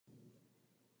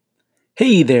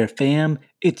Hey there, fam.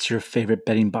 It's your favorite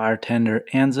betting bartender,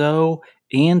 Anzo.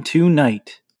 And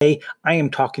tonight, I am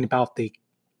talking about the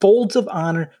Folds of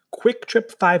Honor Quick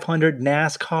Trip 500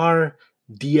 NASCAR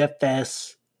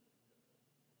DFS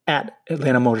at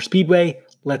Atlanta Motor Speedway.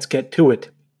 Let's get to it.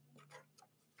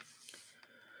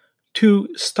 To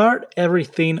start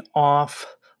everything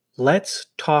off, let's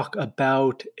talk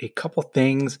about a couple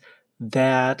things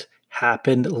that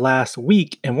happened last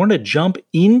week. And we're going to jump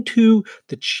into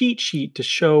the cheat sheet to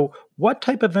show what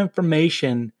type of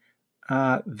information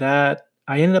that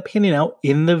I ended up handing out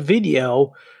in the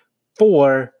video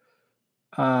for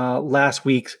last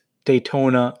week's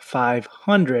Daytona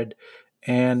 500.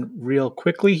 And real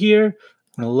quickly here,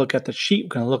 I'm going to look at the sheet.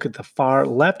 We're going to look at the far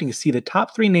left. You can see the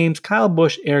top three names, Kyle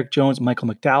Busch, Eric Jones, Michael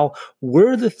McDowell,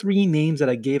 were the three names that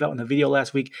I gave out in the video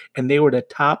last week, and they were the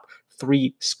top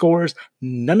three scores.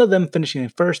 None of them finishing in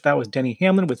first. That was Denny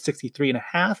Hamlin with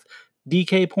 63.5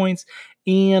 DK points.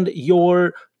 And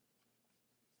your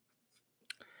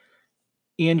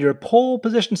pole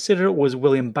position sitter was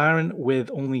William Byron with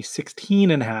only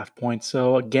 16.5 points.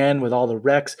 So again, with all the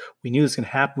wrecks, we knew this was going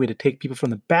to happen. We had to take people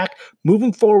from the back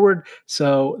moving forward.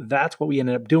 So that's what we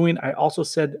ended up doing. I also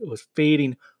said it was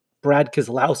fading Brad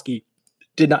Keselowski.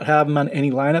 Did not have him on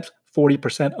any lineups.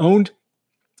 40% owned.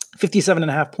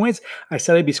 57.5 points. I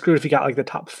said I'd be screwed if he got like the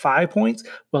top 5 points.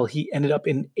 Well, he ended up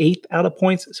in 8th out of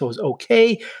points. So it was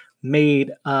okay.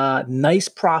 Made a nice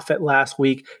profit last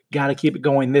week. Got to keep it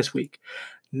going this week.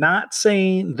 Not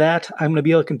saying that I'm going to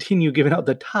be able to continue giving out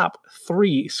the top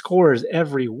 3 scores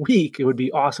every week. It would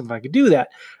be awesome if I could do that.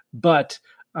 But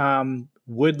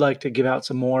would like to give out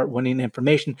some more winning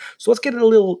information. So let's get a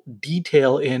little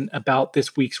detail in about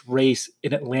this week's race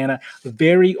in Atlanta. A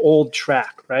very old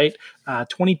track, right?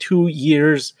 22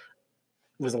 years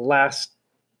was the last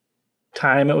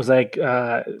time it was like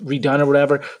redone or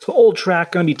whatever. So old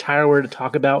track, going to be tire wear to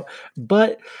talk about.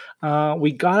 But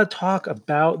we got to talk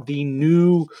about the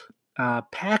new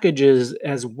packages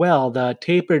as well. The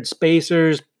tapered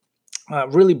spacers,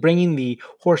 really bringing the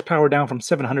horsepower down from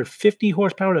 750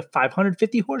 horsepower to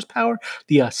 550 horsepower.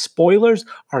 The spoilers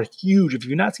are huge. If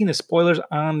you've not seen the spoilers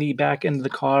on the back end of the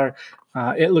car,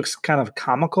 it looks kind of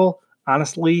comical,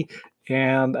 honestly.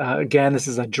 And again, this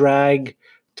is a drag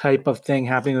type of thing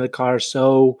happening to the car.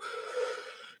 So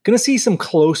going to see some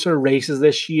closer races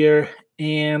this year.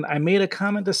 And I made a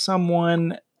comment to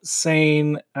someone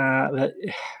saying that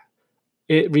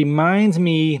it reminds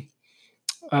me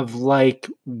of like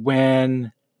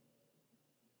when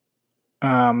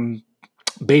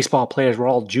baseball players were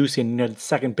all juicing, the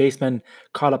second baseman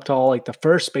caught up to all like the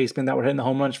first baseman that were hitting the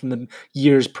home runs from the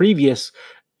years previous,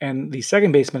 and the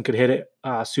second baseman could hit it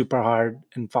super hard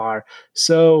and far.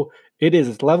 So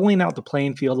it's leveling out the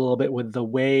playing field a little bit with the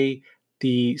way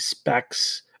the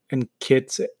specs and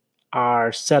kits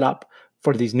are set up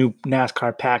for these new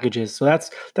NASCAR packages. So that's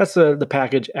the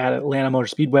package at Atlanta Motor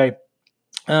Speedway.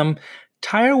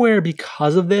 Tire wear,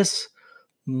 because of this,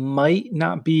 might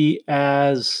not be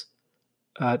as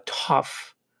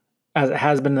tough as it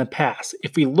has been in the past.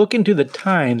 If we look into the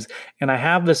times, and I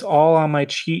have this all on my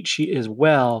cheat sheet as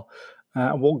well,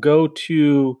 we'll go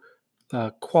to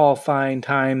qualifying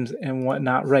times and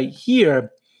whatnot right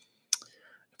here.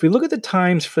 If we look at the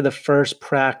times for the first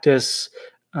practice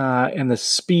and the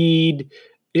speed,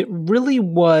 it really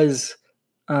was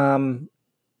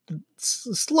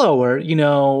slower,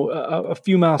 a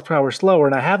few miles per hour slower.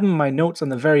 And I have them in my notes on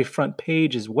the very front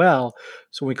page as well.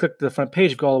 So when we click to the front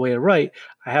page, go all the way to the right,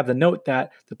 I have the note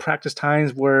that the practice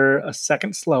times were a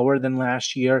second slower than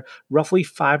last year, roughly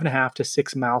 5.5 to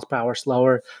 6 miles per hour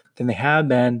slower than they have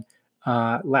been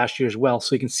last year as well.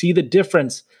 So you can see the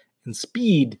difference in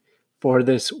speed for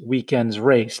this weekend's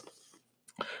race.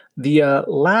 The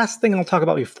last thing I'll talk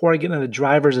about before I get into the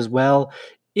drivers as well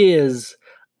is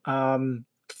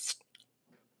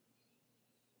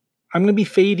I'm going to be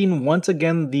fading once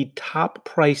again the top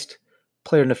priced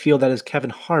player in the field, that is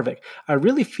Kevin Harvick. I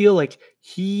really feel like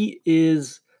he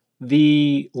is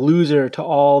the loser to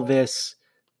all this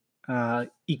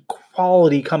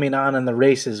equality coming on in the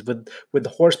races, with the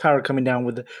horsepower coming down,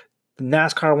 with the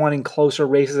NASCAR wanting closer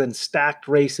races and stacked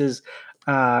races.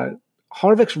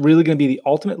 Harvick's really going to be the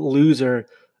ultimate loser,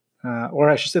 or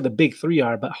I should say the big three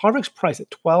are, but Harvick's price at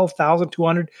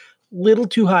 $12,200, little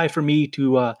too high for me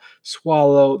to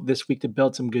swallow this week to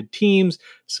build some good teams.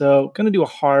 So going to do a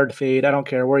hard fade. I don't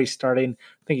care where he's starting.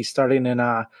 I think he's starting in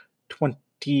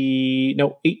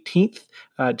 18th.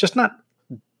 Just not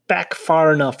back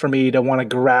far enough for me to want to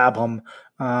grab him.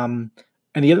 And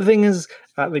the other thing is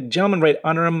the gentleman right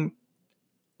under him,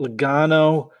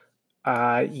 Logano,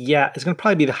 Yeah, it's going to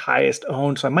probably be the highest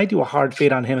owned, so I might do a hard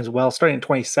fade on him as well, starting at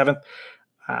 27th.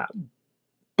 Uh,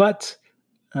 but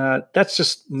that's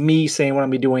just me saying what I'm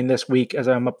going to be doing this week as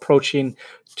I'm approaching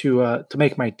to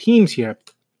make my teams here.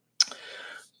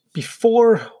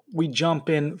 Before we jump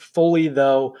in fully,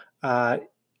 though,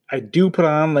 I do put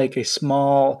on like a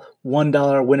small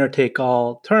 $1 winner take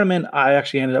all tournament. I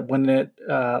actually ended up winning it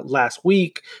last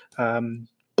week,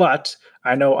 but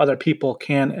I know other people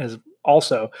can as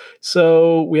also.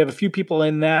 So we have a few people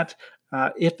in that.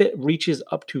 If it reaches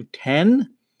up to 10,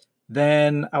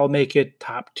 then I'll make it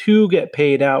top 2 get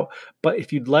paid out. But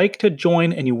if you'd like to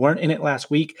join and you weren't in it last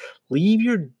week, leave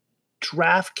your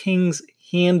DraftKings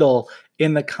handle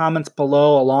in the comments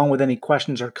below, along with any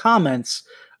questions or comments,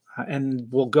 and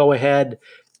we'll go ahead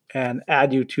and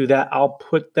add you to that. I'll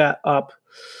put that up.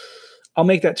 I'll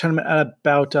make that tournament at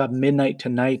about midnight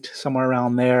tonight, somewhere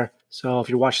around there. So if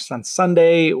you're watching this on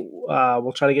Sunday,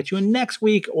 we'll try to get you in next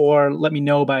week, or let me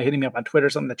know by hitting me up on Twitter,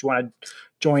 something that you want to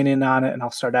join in on it, and I'll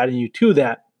start adding you to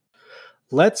that.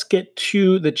 Let's get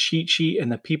to the cheat sheet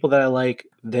and the people that I like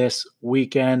this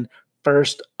weekend.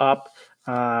 First up,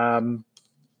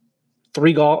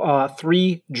 three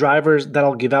drivers that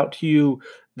I'll give out to you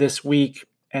this week,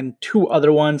 and 2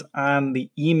 other ones on the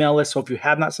email list. So if you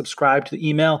have not subscribed to the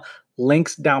email,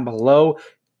 links down below.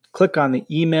 Click on the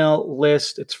email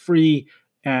list. It's free,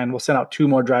 and we'll send out 2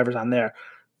 more drivers on there.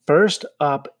 First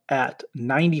up at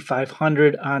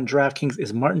 9,500 on DraftKings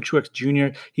is Martin Truex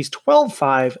Jr. He's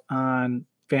 12.5 on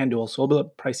FanDuel, so a little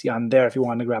bit pricey on there if you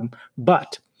want to grab him.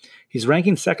 But he's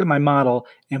ranking second in my model,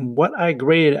 and what I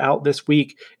graded out this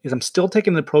week is I'm still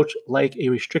taking the approach like a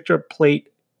restrictor plate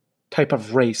type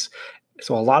of race.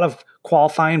 So a lot of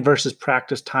qualifying versus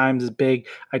practice times is big.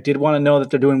 I did want to know that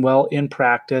they're doing well in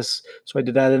practice, so I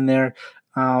did that in there.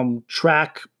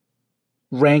 Track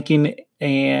ranking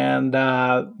and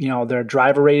their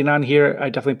driver rating on here, I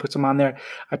definitely put some on there.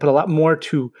 I put a lot more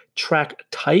to track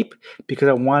type because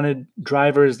I wanted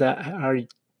drivers that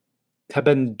have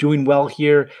been doing well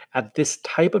here at this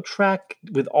type of track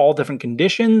with all different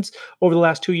conditions over the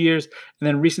last 2 years. And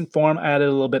then recent form, I added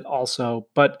a little bit also,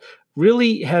 but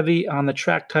really heavy on the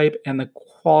track type and the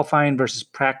qualifying versus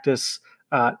practice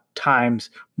times,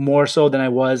 more so than I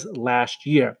was last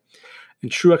year.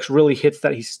 And Truex really hits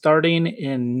that. He's starting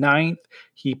in 9th.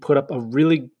 He put up a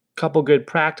really couple good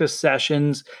practice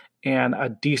sessions and a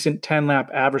decent 10-lap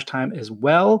average time as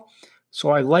well. So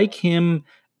I like him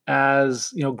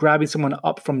as, grabbing someone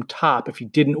up from top if you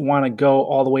didn't want to go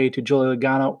all the way to Joey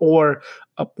Logano or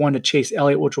up one to Chase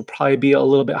Elliott, which will probably be a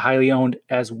little bit highly owned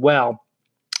as well.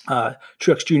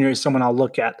 Truex Jr. is someone I'll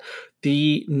look at.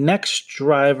 The next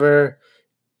driver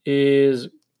is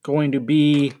going to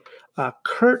be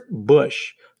Kurt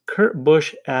Busch. Kurt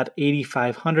Busch at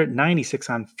 8,500, 96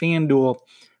 on FanDuel,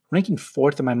 ranking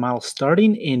 4th in my model,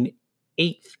 starting in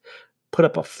 8th. Put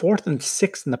up a 4th and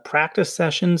 6th in the practice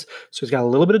sessions, so he's got a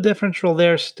little bit of differential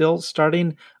there, still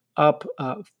starting up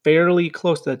fairly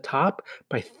close to the top,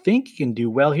 but I think he can do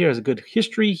well here. Has a good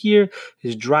history here.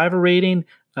 His driver rating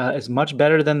is much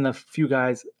better than the few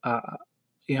guys, up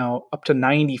to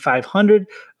 9,500,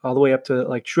 all the way up to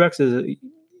like Truex.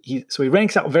 So he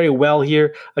ranks out very well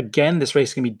here. Again, this race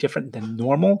is going to be different than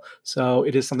normal, so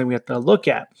it is something we have to look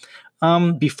at.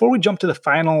 Before we jump to the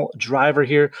final driver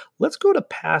here, let's go to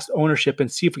past ownership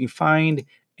and see if we can find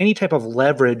any type of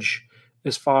leverage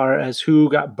as far as who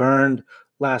got burned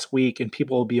last week and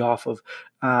people will be off of.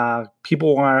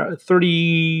 People are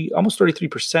almost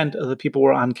 33% of the people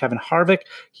were on Kevin Harvick.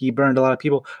 He burned a lot of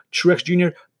people. Truex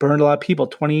Jr. burned a lot of people,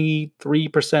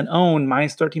 23% owned,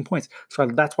 minus 13 points. So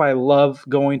that's why I love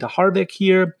going to Harvick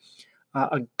here.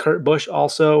 Kurt Busch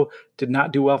also did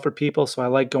not do well for people, so I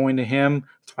like going to him.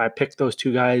 That's why I picked those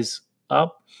 2 guys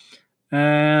up.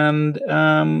 And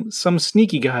some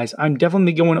sneaky guys. I'm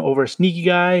definitely going over a sneaky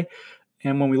guy.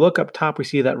 And when we look up top, we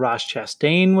see that Ross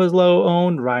Chastain was low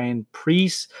owned. Ryan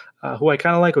Preece, who I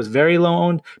kind of like, was very low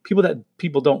owned.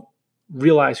 People don't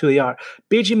realize who they are.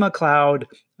 BJ McLeod,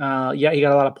 he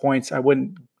got a lot of points. I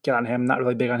wouldn't get on him. Not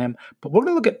really big on him. But we're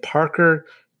going to look at Parker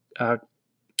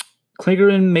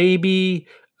Kligerman maybe.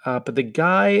 But the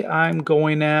guy I'm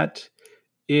going at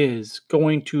is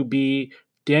going to be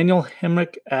Daniel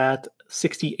Hemric at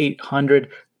 6,800,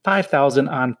 5,000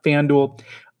 on FanDuel.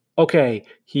 Okay,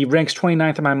 he ranks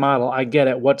 29th in my model. I get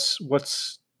it. Why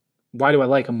do I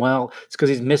like him? Well, it's because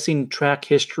he's missing track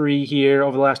history here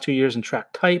over the last 2 years and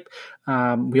track type.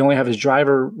 We only have his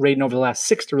driver rating over the last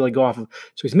 6 to really go off of.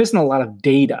 So he's missing a lot of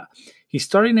data. He's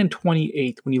starting in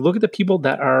 28th. When you look at the people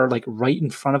that are like right in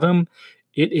front of him,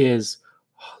 it is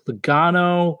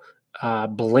Logano,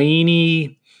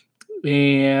 Blaney,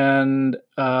 and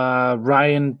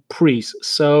Ryan Preece.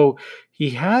 So he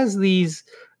has these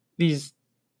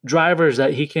drivers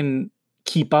that he can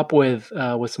keep up with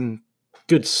some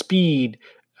good speed.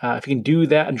 If he can do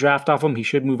that and draft off them, he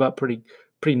should move up pretty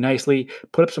nicely.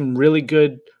 Put up some really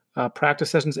good practice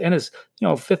sessions and is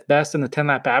fifth best in the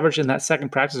 10-lap average. And that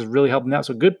second practice is really helping out.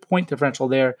 So good point differential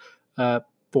there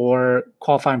for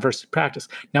qualifying versus practice.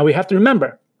 Now we have to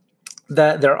remember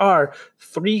that there are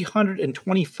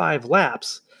 325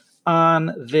 laps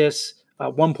on this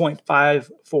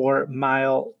 1.54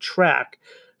 mile track.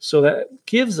 So that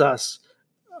gives us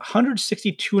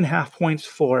 162 and a half points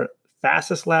for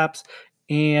fastest laps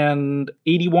and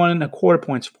 81 and a quarter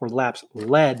points for laps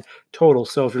led total.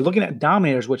 So if you're looking at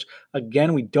dominators, which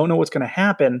again, we don't know what's going to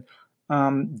happen,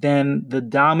 then the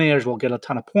dominators will get a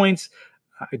ton of points.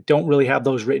 I don't really have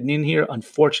those written in here,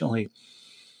 unfortunately.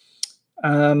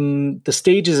 The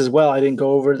stages as well, I didn't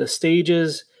go over. The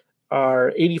stages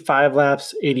are 85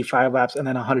 laps, and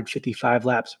then 155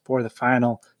 laps for the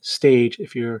final stage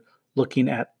if you're looking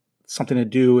at something to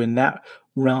do in that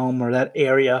realm or that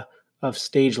area of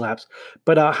stage laps.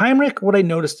 But Heinrich, what I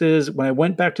noticed is when I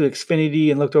went back to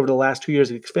Xfinity and looked over the last 2 years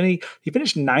of Xfinity, he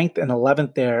finished 9th and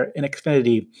 11th there in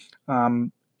Xfinity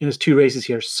in his 2 races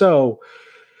here. So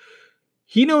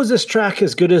he knows this track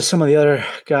as good as some of the other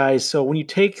guys. So when you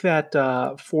take that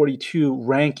 42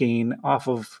 ranking off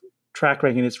of track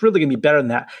ranking, it's really going to be better than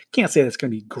that. Can't say that's going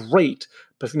to be great,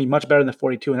 but it's going to be much better than the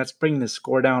 42, and that's bringing the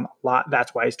score down a lot.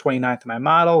 That's why he's 29th in my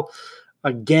model.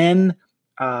 Again,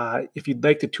 if you'd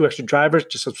like the 2 extra drivers,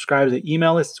 just subscribe to the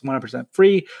email list. It's 100%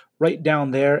 free. Right down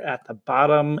there at the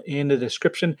bottom in the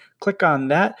description, click on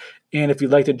that. And if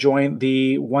you'd like to join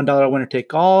the $1 winner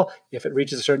take all, if it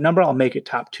reaches a certain number, I'll make it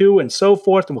top 2 and so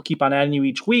forth. And we'll keep on adding you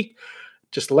each week.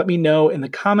 Just let me know in the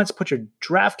comments, put your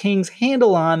DraftKings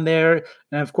handle on there.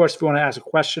 And of course, if you want to ask a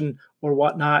question or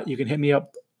whatnot, you can hit me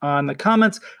up on the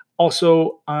comments.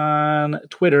 Also on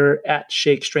Twitter at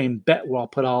ShakeStrainBet, where I'll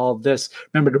put all of this.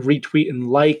 Remember to retweet and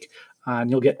like, and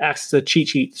you'll get access to the cheat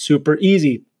sheet. Super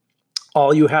easy.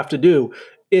 All you have to do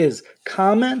is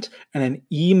comment and then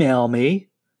email me.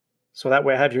 So that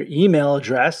way I have your email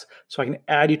address so I can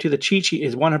add you to the cheat sheet.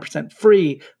 It's 100%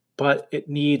 free, but it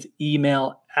needs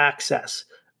email access.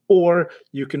 Or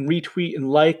you can retweet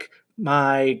and like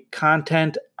my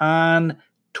content on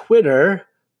Twitter,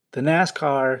 the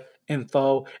NASCAR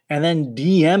info, and then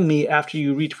DM me after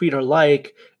you retweet or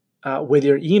like with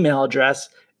your email address,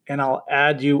 and I'll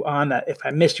add you on that. If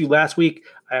I missed you last week,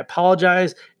 I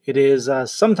apologize. It is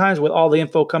sometimes with all the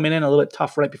info coming in a little bit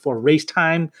tough right before race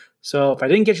time. So if I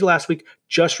didn't get you last week,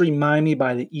 just remind me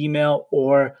by the email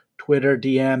or Twitter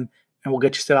DM, and we'll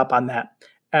get you set up on that.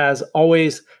 As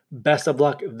always, best of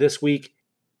luck this week,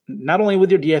 not only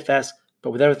with your DFS,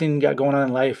 but with everything you got going on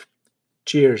in life.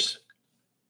 Cheers.